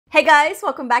Hey guys,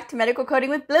 welcome back to Medical Coding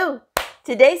with Blue.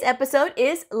 Today's episode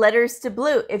is Letters to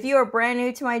Blue. If you are brand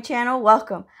new to my channel,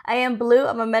 welcome. I am Blue.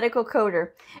 I'm a medical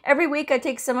coder. Every week I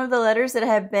take some of the letters that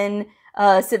have been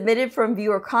submitted from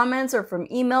viewer comments or from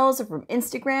emails or from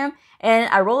Instagram, and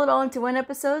I roll it all into one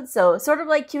episode. So sort of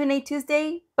like Q&A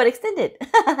Tuesday, but extended.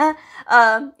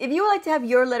 If you would like to have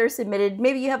your letter submitted,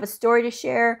 maybe you have a story to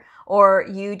share, or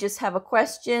you just have a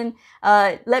question,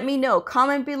 let me know.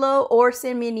 Comment below or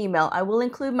send me an email. I will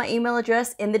include my email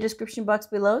address in the description box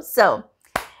below. So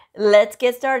let's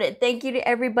get started. Thank you to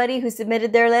everybody who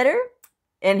submitted their letter.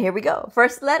 And here we go.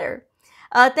 First letter.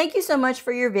 Thank you so much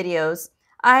for your videos.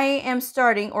 I am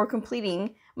starting or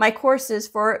completing my courses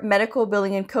for medical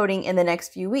billing and coding in the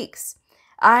next few weeks.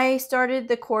 I started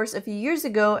the course a few years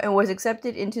ago and was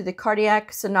accepted into the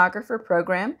cardiac sonographer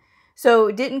program,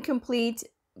 so didn't complete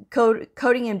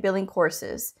coding and billing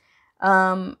courses.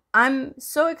 I'm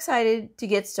so excited to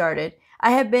get started.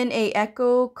 I have been an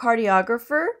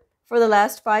echocardiographer for the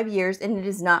last 5 years, and it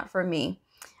is not for me.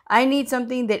 I need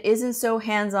something that isn't so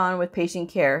hands-on with patient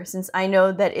care, since I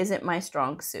know that isn't my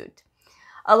strong suit.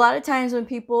 A lot of times when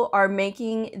people are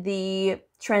making the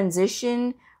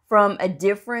transition from a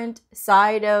different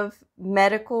side of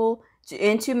medical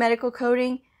into medical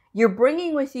coding, you're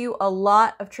bringing with you a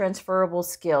lot of transferable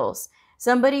skills.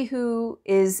 Somebody who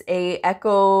is an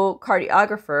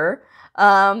echocardiographer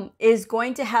is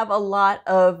going to have a lot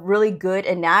of really good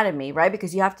anatomy, right?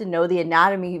 Because you have to know the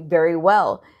anatomy very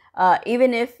well.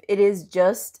 Even if it is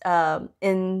just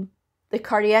in the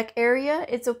cardiac area,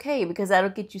 it's okay because that'll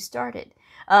get you started.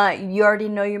 You already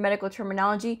know your medical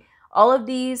terminology. All of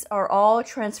these are all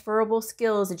transferable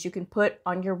skills that you can put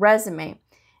on your resume.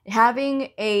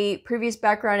 Having a previous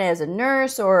background as a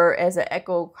nurse or as an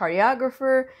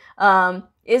echocardiographer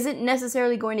isn't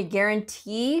necessarily going to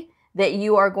guarantee that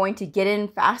you are going to get in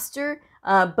faster,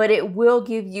 but it will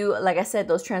give you, like I said,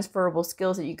 those transferable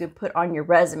skills that you can put on your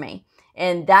resume.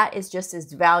 And that is just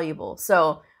as valuable.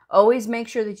 So always make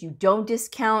sure that you don't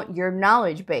discount your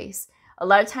knowledge base. A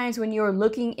lot of times when you're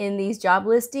looking in these job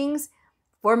listings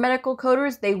for medical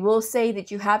coders, they will say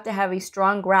that you have to have a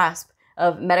strong grasp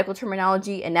of medical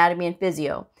terminology, anatomy, and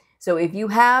physio. So if you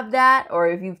have that, or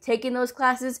if you've taken those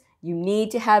classes, you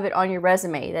need to have it on your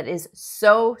resume. That is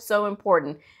so, so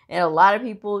important. And a lot of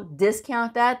people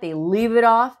discount that. They leave it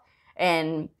off,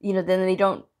 and then they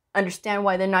don't understand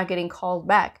why they're not getting called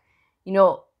back.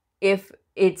 If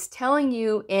it's telling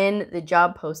you in the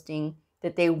job posting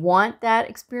that they want that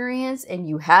experience and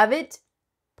you have it,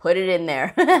 put it in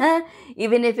there.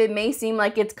 Even if it may seem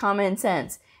like it's common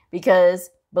sense,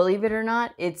 because believe it or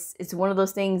not, it's one of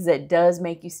those things that does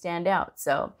make you stand out.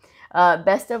 So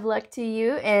best of luck to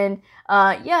you. And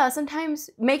yeah, sometimes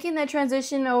making that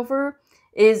transition over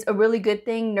is a really good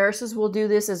thing. Nurses will do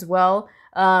this as well.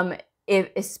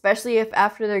 Especially if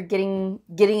after they're getting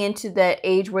into that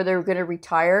age where they're going to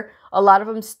retire, a lot of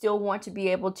them still want to be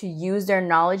able to use their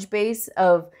knowledge base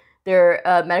of their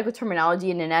medical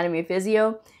terminology and anatomy and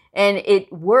physio. And it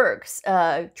works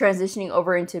transitioning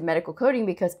over into medical coding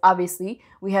because obviously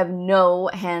we have no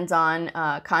hands-on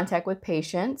contact with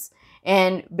patients.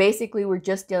 And basically we're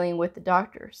just dealing with the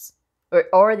doctors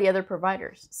or the other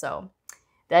providers. So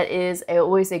that is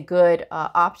always a good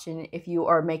option if you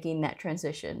are making that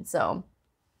transition. So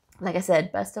like I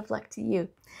said, best of luck to you.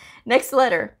 Next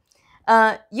letter.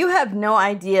 You have no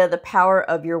idea the power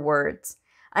of your words.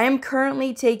 I am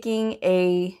currently taking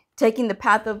the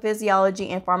pathophysiology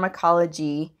and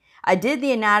pharmacology. I did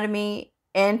the anatomy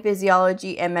and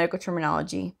physiology and medical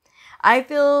terminology. I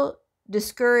feel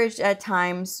discouraged at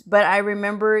times, but I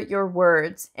remember your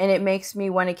words and it makes me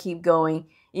want to keep going,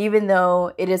 even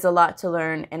though it is a lot to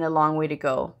learn and a long way to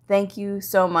go. Thank you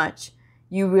so much.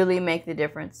 You really make the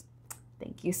difference.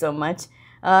 Thank you so much.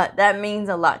 That means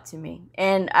a lot to me,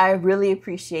 and I really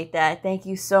appreciate that. Thank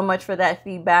you so much for that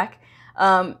feedback.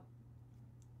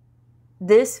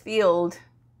 This field,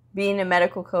 being a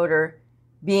medical coder,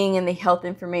 being in the health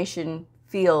information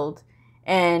field,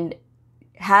 and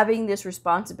having this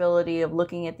responsibility of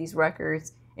looking at these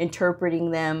records,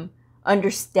 interpreting them,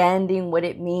 understanding what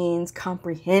it means,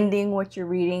 comprehending what you're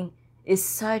reading, is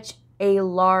such a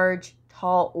large,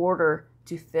 tall order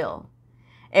to fill.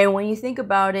 And when you think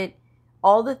about it,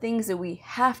 all the things that we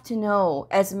have to know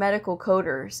as medical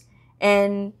coders,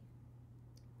 and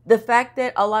the fact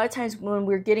that a lot of times when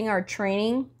we're getting our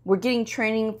training, we're getting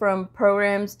training from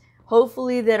programs,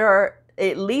 hopefully that are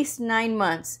at least 9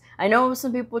 months. I know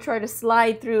some people try to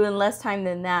slide through in less time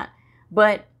than that,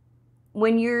 but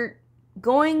when you're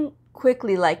going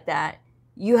quickly like that,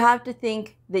 you have to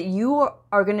think that you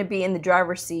are going to be in the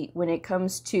driver's seat when it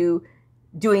comes to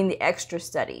doing the extra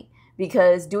study.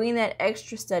 because doing that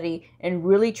extra study and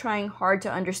really trying hard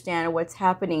to understand what's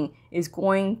happening is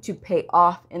going to pay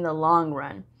off in the long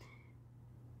run.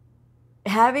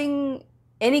 Having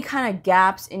any kind of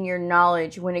gaps in your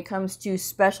knowledge when it comes to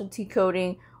specialty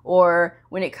coding or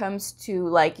when it comes to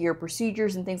like your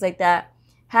procedures and things like that,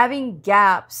 having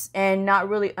gaps and not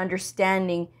really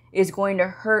understanding is going to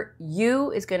hurt you,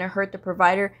 is going to hurt the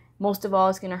provider. Most of all,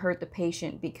 it's going to hurt the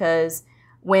patient, because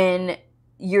when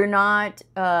you're not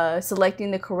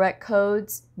selecting the correct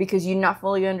codes because you're not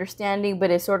fully understanding, but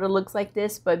it sort of looks like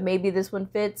this, but maybe this one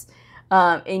fits,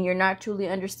 and you're not truly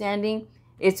understanding,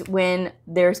 it's when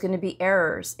there's going to be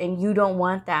errors, and you don't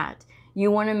want that.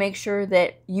 You want to make sure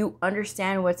that you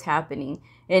understand what's happening.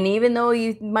 And even though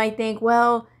you might think,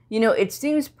 well, you know, it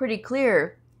seems pretty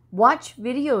clear, watch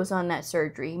videos on that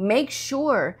surgery. Make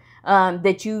sure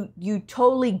that you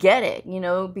totally get it, you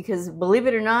know, because believe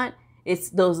it or not,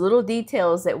 it's those little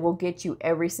details that will get you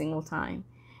every single time.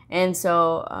 And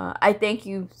so I thank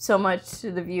you so much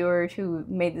to the viewer who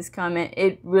made this comment.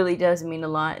 It really does mean a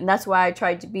lot. And that's why I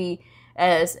tried to be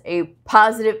as a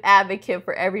positive advocate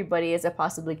for everybody as I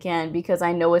possibly can, because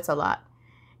I know it's a lot.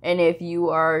 And if you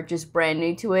are just brand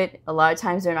new to it, a lot of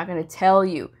times they're not going to tell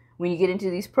you. When you get into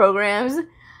these programs,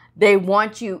 they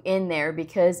want you in there,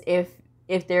 because if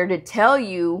they're to tell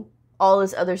you all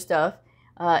this other stuff,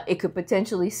 it could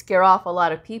potentially scare off a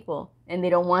lot of people, and they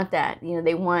don't want that. You know,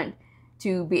 they want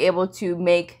to be able to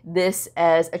make this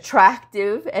as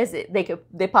attractive as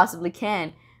they possibly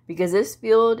can, because this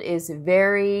field is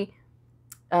very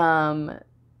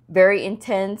very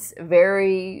intense,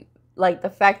 very, like, the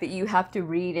fact that you have to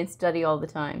read and study all the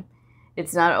time.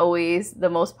 It's not always the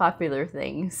most popular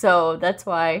thing. So that's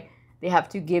why they have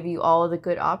to give you all the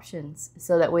good options,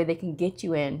 so that way they can get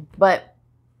you in. But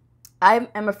I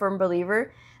am a firm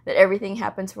believer that everything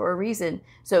happens for a reason.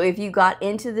 So if you got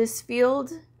into this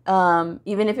field,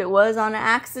 even if it was on an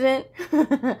accident,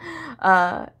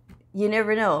 you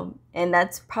never know. And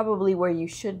that's probably where you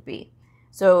should be.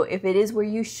 So if it is where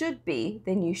you should be,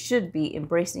 then you should be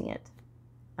embracing it.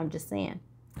 I'm just saying.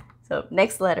 So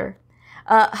next letter.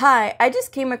 Hi, I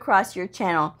just came across your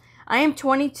channel. I am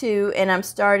 22 and I'm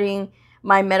starting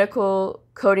my medical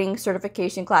coding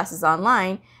certification classes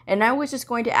online. And I was just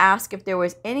going to ask if there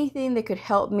was anything that could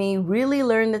help me really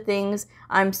learn the things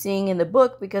I'm seeing in the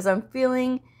book, because I'm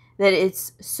feeling that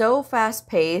it's so fast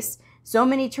paced, so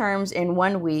many terms in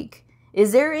 1 week.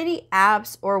 Is there any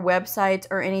apps or websites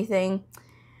or anything?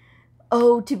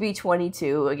 Oh, to be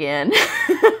 22 again.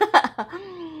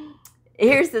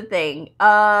 Here's the thing.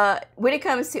 When it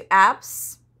comes to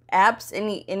apps,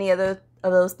 any other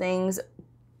of those things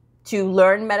to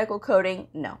learn medical coding,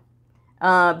 no.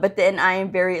 But then I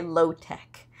am very low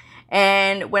tech.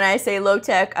 And when I say low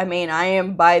tech, I mean I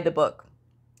am by the book.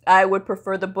 I would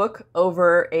prefer the book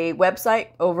over a website,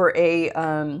 over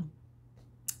an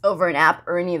app,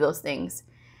 or any of those things.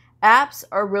 Apps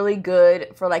are really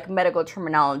good for like medical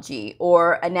terminology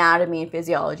or anatomy and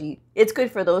physiology. It's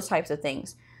good for those types of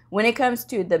things. When it comes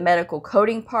to the medical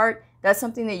coding part, that's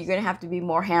something that you're going to have to be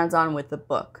more hands-on with the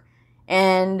book.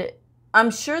 And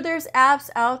I'm sure there's apps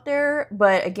out there,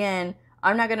 but again,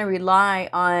 I'm not going to rely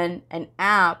on an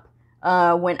app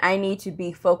when I need to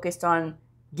be focused on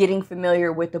getting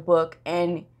familiar with the book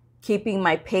and keeping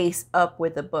my pace up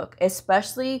with the book,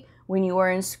 especially when you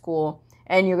are in school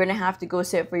and you're going to have to go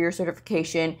sit for your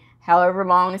certification, however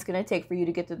long it's going to take for you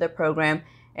to get through the program.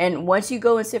 And once you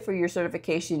go and sit for your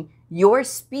certification, your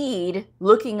speed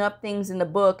looking up things in the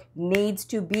book needs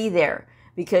to be there.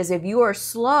 Because if you are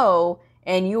slow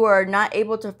and you are not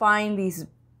able to find these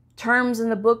terms in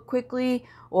the book quickly,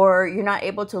 or you're not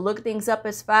able to look things up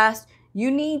as fast, you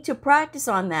need to practice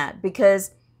on that.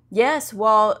 Because yes,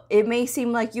 while it may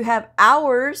seem like you have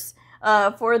hours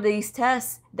for these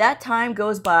tests, that time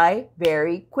goes by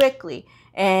very quickly.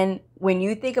 And when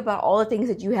you think about all the things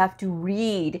that you have to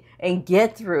read and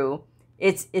get through,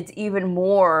 it's even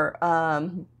more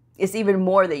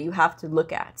that you have to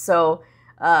look at. So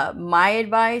my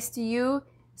advice to you: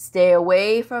 stay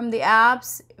away from the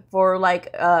apps for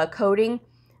like coding.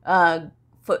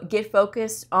 Get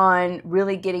focused on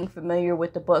really getting familiar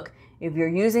with the book. If you're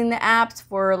using the apps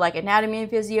for like anatomy and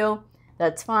physio,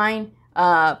 that's fine.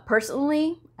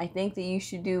 Personally, I think that you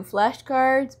should do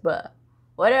flashcards, but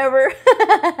whatever.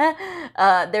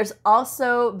 There's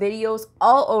also videos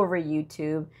all over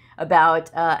YouTube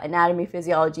about anatomy,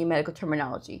 physiology, medical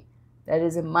terminology. That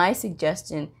is my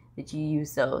suggestion that you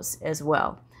use those as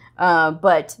well.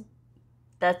 But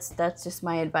that's just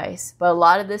my advice. But a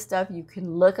lot of this stuff you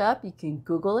can look up, you can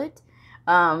Google it.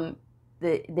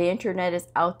 The internet is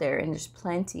out there, and there's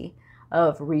plenty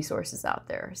of resources out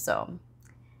there. So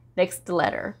next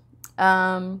letter.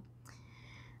 There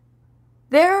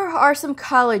are some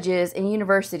colleges and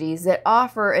universities that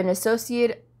offer an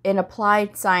associate in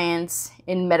applied science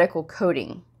in medical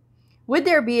coding. Would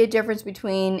there be a difference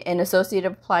between an associate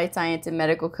of applied science in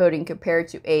medical coding compared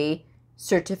to a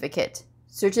certificate?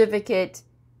 Certificate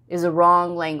is a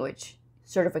wrong language.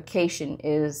 Certification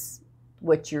is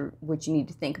what you need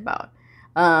to think about,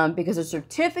 because a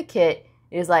certificate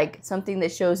is like something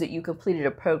that shows that you completed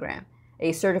a program.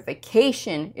 A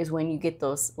certification is when you get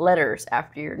those letters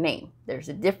after your name. There's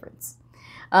a difference.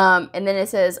 And then it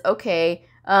says, okay,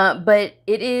 but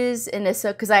it is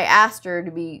because I asked her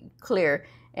to be clear,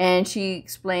 and she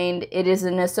explained it is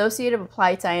an associate of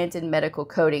applied science in medical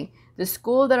coding. The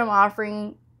school that I'm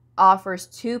offering offers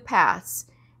two paths,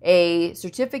 a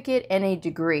certificate and a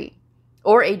degree,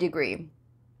 or a degree.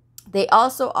 They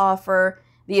also offer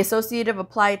the Associate of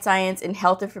Applied Science in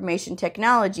Health Information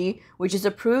Technology, which is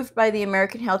approved by the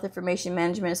American Health Information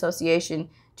Management Association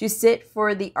to sit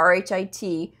for the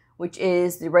RHIT, which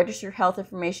is the Registered Health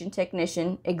Information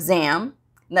Technician exam.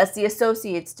 And that's the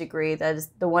associate's degree. That is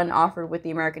the one offered with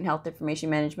the American Health Information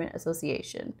Management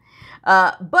Association.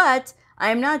 But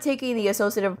I am not taking the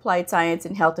Associate of Applied Science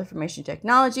in Health Information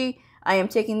Technology. I am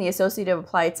taking the Associate of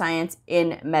Applied Science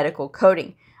in Medical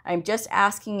Coding. I'm just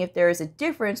asking if there is a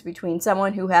difference between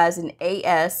someone who has an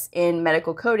AS in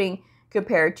medical coding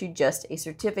compared to just a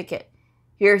certificate.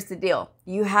 Here's the deal.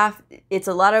 It's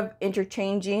a lot of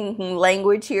interchanging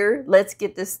language here. Let's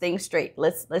get this thing straight.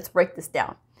 Let's break this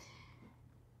down.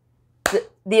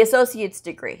 The associate's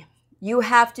degree. You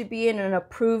have to be in an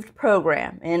approved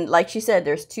program. And like she said,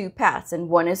 there's two paths, and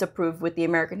one is approved with the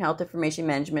American Health Information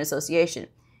Management Association.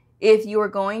 If you are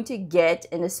going to get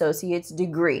an associate's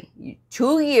degree,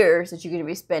 2 years that you're going to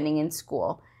be spending in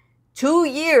school, 2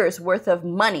 years worth of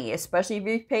money, especially if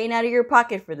you're paying out of your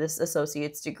pocket for this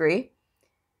associate's degree,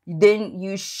 then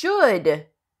you should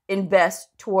invest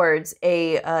towards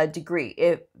a degree,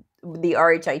 the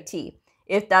RHIT,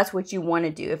 if that's what you want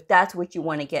to do, if that's what you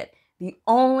want to get. The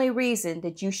only reason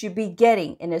that you should be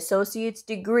getting an associate's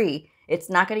degree, it's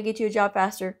not going to get you a job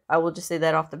faster. I will just say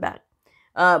that off the bat.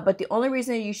 But the only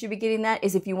reason you should be getting that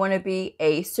is if you want to be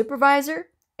a supervisor,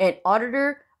 an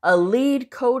auditor, a lead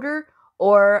coder,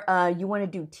 or you want to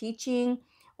do teaching,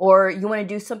 or you want to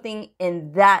do something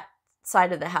in that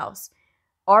side of the house.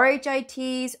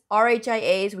 RHITs,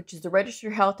 RHIAs, which is the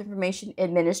Registered Health Information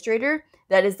Administrator,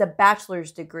 that is the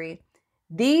bachelor's degree.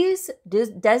 These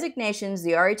designations,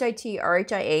 the RHIT,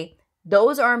 RHIA,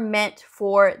 those are meant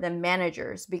for the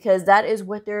managers because that is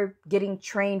what they're getting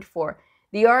trained for.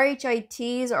 The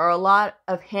RHITs are a lot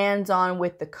of hands-on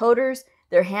with the coders.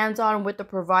 They're hands-on with the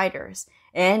providers.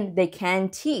 And they can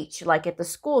teach, like at the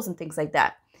schools and things like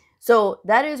that. So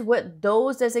that is what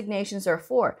those designations are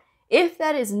for. If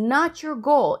that is not your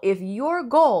goal, if your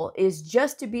goal is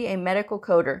just to be a medical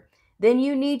coder, then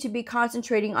you need to be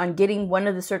concentrating on getting one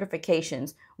of the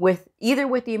certifications either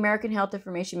with the American Health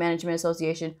Information Management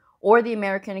Association or the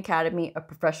American Academy of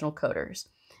Professional Coders.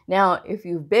 Now, if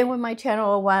you've been with my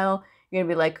channel a while, you're going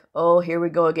to be like, oh, here we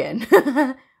go again.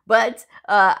 But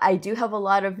I do have a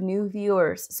lot of new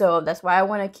viewers. So that's why I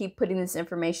want to keep putting this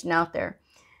information out there.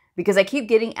 Because I keep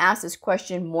getting asked this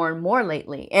question more and more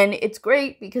lately. And it's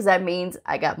great because that means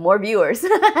I got more viewers,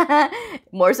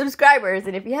 more subscribers.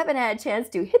 And if you haven't had a chance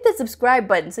to, hit the subscribe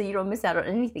button so you don't miss out on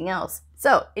anything else.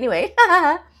 So anyway,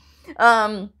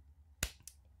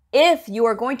 if you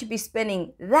are going to be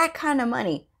spending that kind of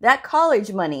money, that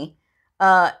college money,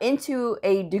 into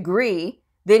a degree,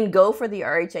 then go for the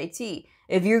RHIT.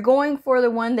 If you're going for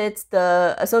the one that's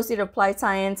the Associate of Applied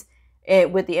Science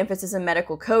with the emphasis in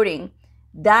medical coding,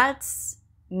 that's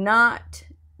not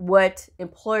what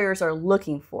employers are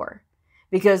looking for.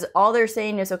 Because all they're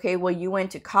saying is, okay, well, you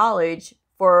went to college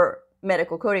for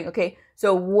medical coding. Okay,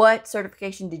 so what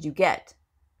certification did you get?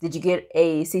 Did you get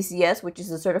a CCS, which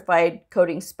is a Certified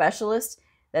Coding Specialist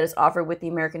that is offered with the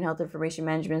American Health Information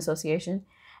Management Association?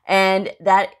 And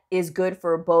that is good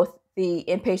for both the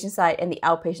inpatient side and the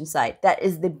outpatient side. That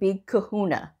is the big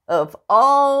kahuna of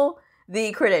all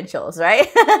the credentials, right?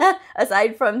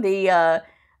 Aside from the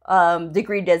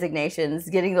degree designations,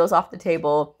 getting those off the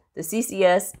table, the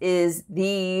CCS is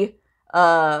the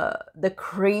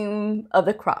cream of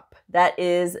the crop. That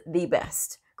is the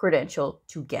best credential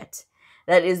to get.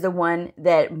 That is the one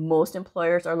that most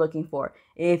employers are looking for.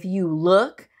 If you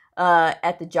look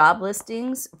at the job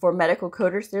listings for medical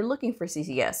coders, they're looking for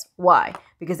CCS. Why?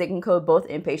 Because they can code both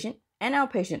inpatient and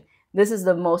outpatient. This is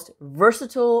the most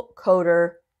versatile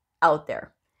coder out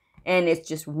there. And it's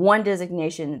just one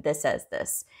designation that says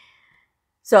this.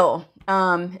 So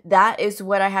that is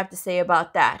what I have to say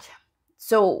about that.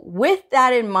 So with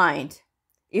that in mind,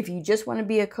 if you just want to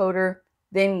be a coder,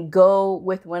 then go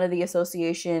with one of the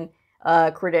association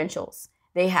credentials.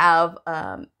 They have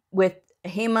with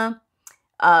AHIMA,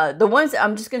 the ones,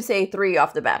 I'm just going to say 3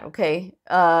 off the bat, okay?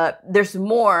 There's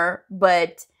more,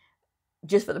 but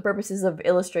just for the purposes of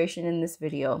illustration in this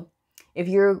video, if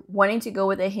you're wanting to go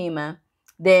with AHIMA,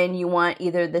 then you want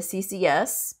either the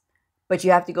CCS, but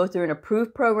you have to go through an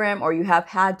approved program, or you have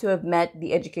had to have met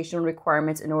the educational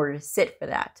requirements in order to sit for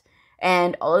that.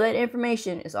 And all of that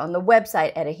information is on the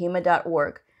website at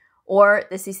ahima.org, or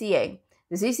the CCA.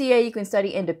 The CCA you can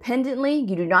study independently.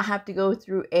 You do not have to go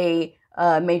through a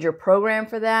major program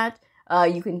for that.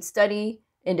 You can study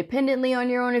independently on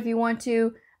your own if you want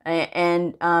to,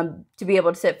 and to be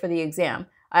able to sit for the exam.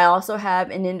 I also have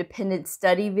an independent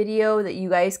study video that you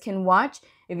guys can watch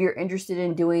if you're interested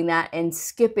in doing that and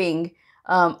skipping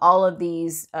all of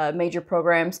these major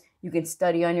programs. You can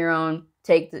study on your own,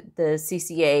 take the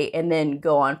CCA, and then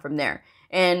go on from there.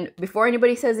 And before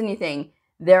anybody says anything,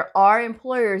 there are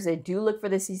employers that do look for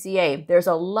the CCA. There's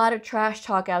a lot of trash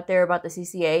talk out there about the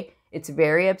CCA. It's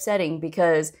very upsetting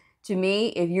because, to me,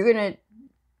 if you're going to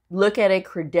look at a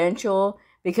credential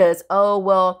because, oh,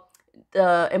 well,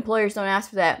 the employers don't ask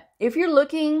for that. If you're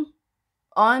looking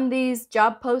on these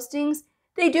job postings,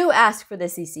 they do ask for the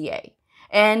CCA.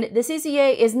 And the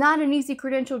CCA is not an easy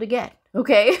credential to get,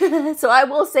 okay? So I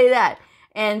will say that.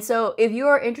 And so if you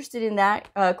are interested in that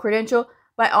credential,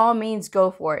 by all means, go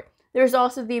for it. There's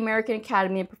also the American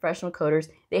Academy of Professional Coders.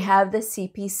 They have the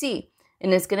CPC,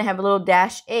 and it's going to have a little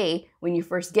 -A when you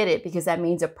first get it because that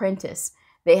means apprentice.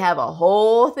 They have a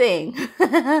whole thing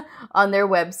on their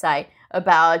website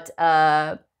about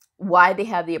why they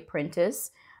have the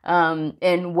apprentice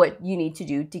and what you need to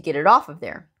do to get it off of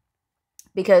there.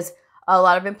 Because a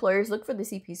lot of employers look for the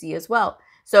CPC as well.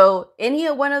 So any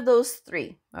one of those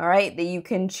 3, all right, that you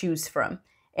can choose from.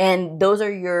 And those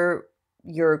are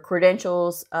your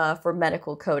credentials for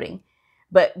medical coding.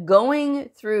 But going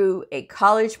through a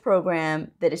college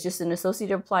program that is just an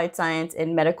Associate of Applied Science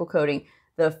in medical coding,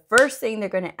 the first thing they're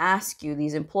going to ask you,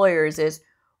 these employers, is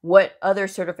what other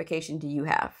certification do you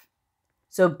have?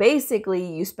 So basically,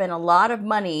 you spend a lot of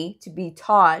money to be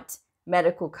taught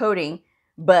medical coding,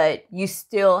 but you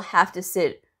still have to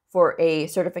sit for a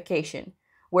certification.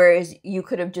 Whereas you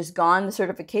could have just gone the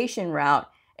certification route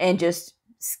and just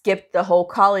skipped the whole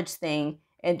college thing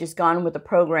and just gone with the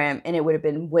program, and it would have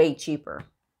been way cheaper.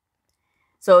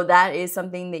 So that is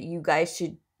something that you guys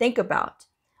should think about.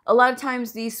 A lot of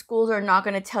times these schools are not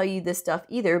going to tell you this stuff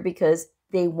either because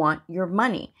they want your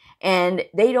money and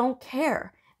they don't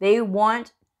care. They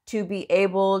want to be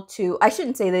able to, I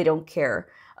shouldn't say they don't care,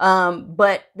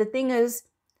 but the thing is,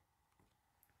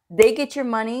 they get your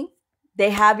money, they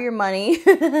have your money,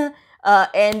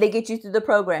 and they get you through the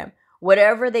program.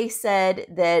 Whatever they said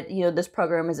that, you know, this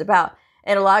program is about.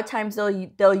 And a lot of times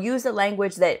they'll use the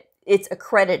language that it's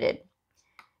accredited.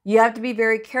 You have to be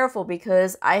very careful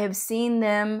because I have seen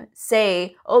them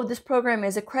say, oh, this program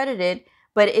is accredited,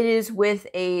 but it is with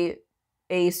a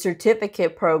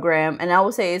certificate program. And I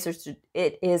will say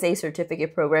it is a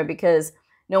certificate program because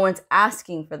no one's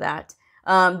asking for that.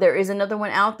 There is another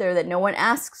one out there that no one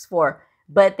asks for,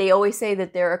 but they always say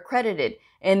that they're accredited.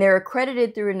 And they're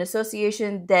accredited through an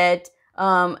association that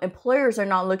employers are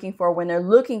not looking for when they're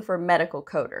looking for medical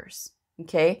coders.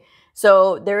 Okay,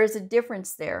 so there is a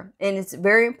difference there. And it's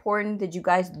very important that you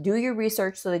guys do your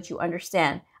research so that you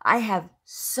understand. I have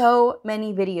so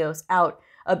many videos out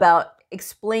about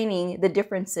explaining the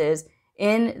differences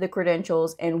in the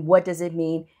credentials and what does it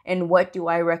mean and what do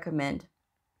I recommend.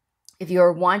 If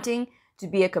you're wanting to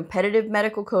be a competitive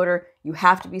medical coder, you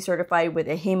have to be certified with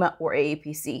AHIMA or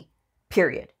AAPC,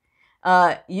 period.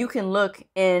 You can look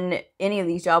in any of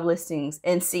these job listings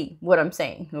and see what I'm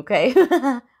saying, okay?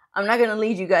 I'm not going to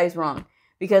lead you guys wrong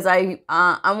because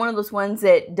I'm one of those ones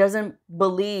that doesn't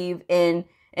believe in,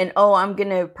 oh, I'm going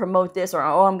to promote this or,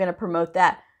 oh, I'm going to promote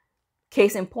that.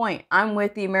 Case in point, I'm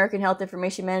with the American Health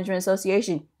Information Management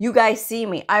Association. You guys see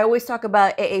me. I always talk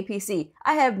about AAPC.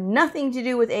 I have nothing to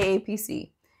do with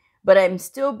AAPC, but I'm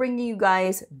still bringing you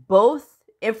guys both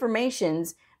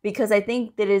informations because I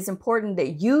think that it is important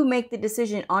that you make the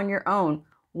decision on your own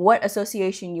what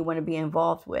association you want to be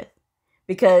involved with,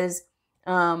 because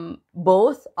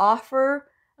both offer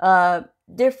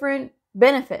different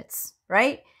benefits,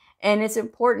 right? And it's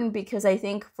important because I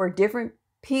think for different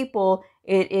people,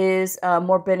 it is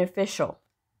more beneficial.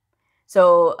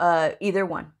 So either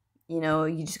one, you know,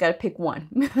 you just got to pick one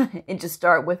and just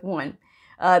start with one.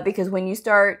 Because when you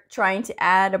start trying to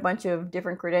add a bunch of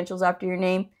different credentials after your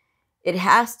name, it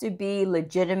has to be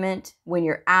legitimate when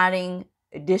you're adding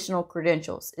additional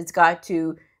credentials. It's got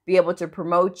to be able to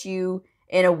promote you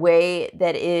in a way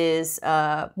that is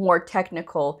more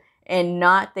technical, and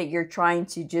not that you're trying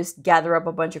to just gather up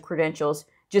a bunch of credentials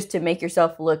just to make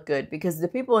yourself look good, because the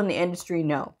people in the industry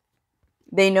know.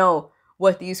 They know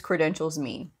what these credentials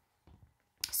mean.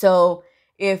 So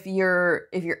if you're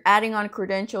adding on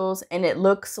credentials and it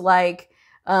looks like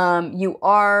you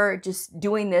are just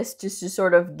doing this just to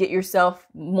sort of get yourself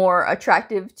more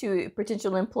attractive to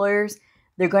potential employers,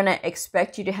 they're going to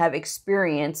expect you to have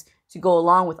experience to go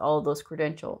along with all of those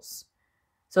credentials.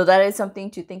 So that is something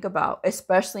to think about,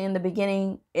 especially in the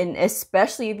beginning, and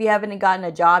especially if you haven't gotten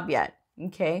a job yet.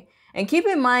 Okay. And keep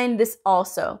in mind this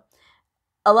also.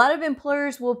 A lot of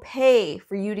employers will pay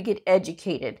for you to get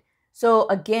educated. So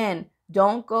again,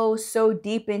 don't go so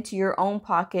deep into your own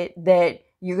pocket that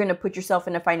you're going to put yourself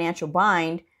in a financial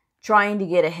bind trying to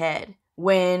get ahead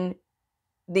when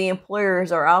the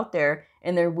employers are out there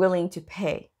and they're willing to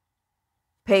pay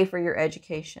for your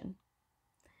education.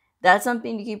 That's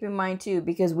something to keep in mind too,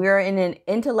 because we're in an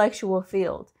intellectual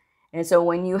field. And so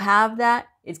when you have that,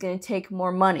 it's going to take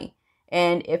more money.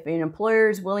 And if an employer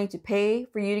is willing to pay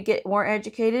for you to get more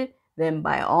educated, then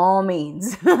by all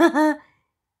means,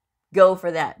 go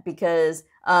for that, because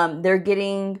they're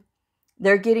getting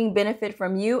benefit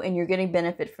from you and you're getting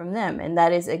benefit from them. And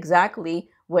that is exactly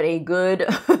what a good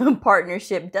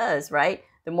partnership does, right?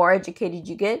 The more educated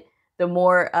you get, the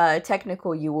more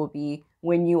technical you will be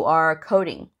when you are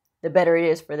coding, the better it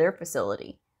is for their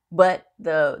facility. But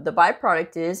the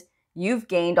byproduct is you've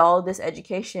gained all of this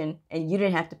education and you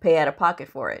didn't have to pay out of pocket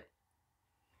for it.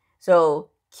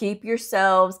 So keep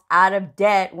yourselves out of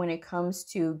debt when it comes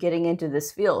to getting into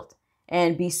this field,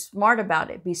 and be smart about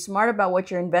it. Be smart about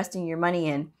what you're investing your money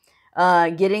in.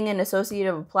 Getting an Associate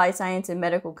of Applied Science in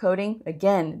Medical Coding,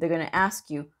 again, they're going to ask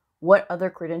you, what other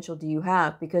credential do you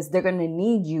have? Because they're going to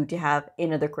need you to have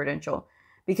another credential.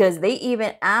 Because they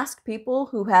even ask people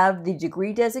who have the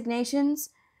degree designations.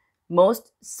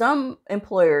 Some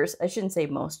employers, I shouldn't say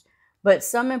most, but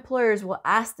some employers will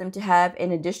ask them to have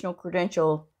an additional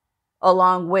credential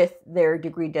along with their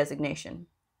degree designation.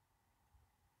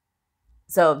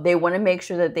 So they want to make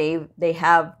sure that they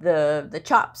have the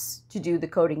chops to do the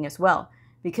coding as well,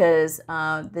 because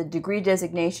the degree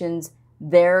designations,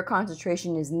 their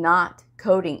concentration is not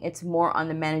coding. It's more on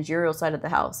the managerial side of the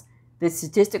house, the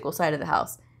statistical side of the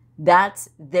house. That's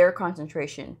their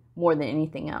concentration more than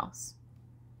anything else.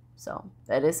 So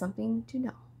that is something to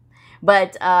know.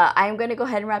 But I'm going to go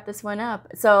ahead and wrap this one up.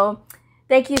 So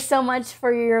thank you so much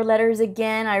for your letters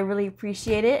again. I really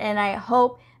appreciate it. And I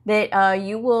hope that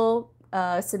you will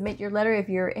submit your letter if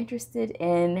you're interested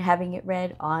in having it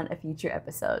read on a future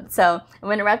episode. So I'm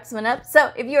going to wrap this one up.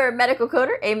 So if you're a medical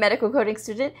coder, a medical coding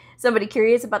student, somebody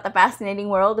curious about the fascinating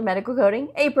world of medical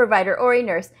coding, a provider, or a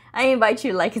nurse, I invite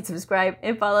you to like and subscribe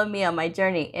and follow me on my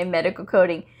journey in medical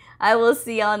coding. I will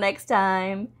see y'all next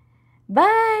time.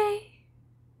 Bye!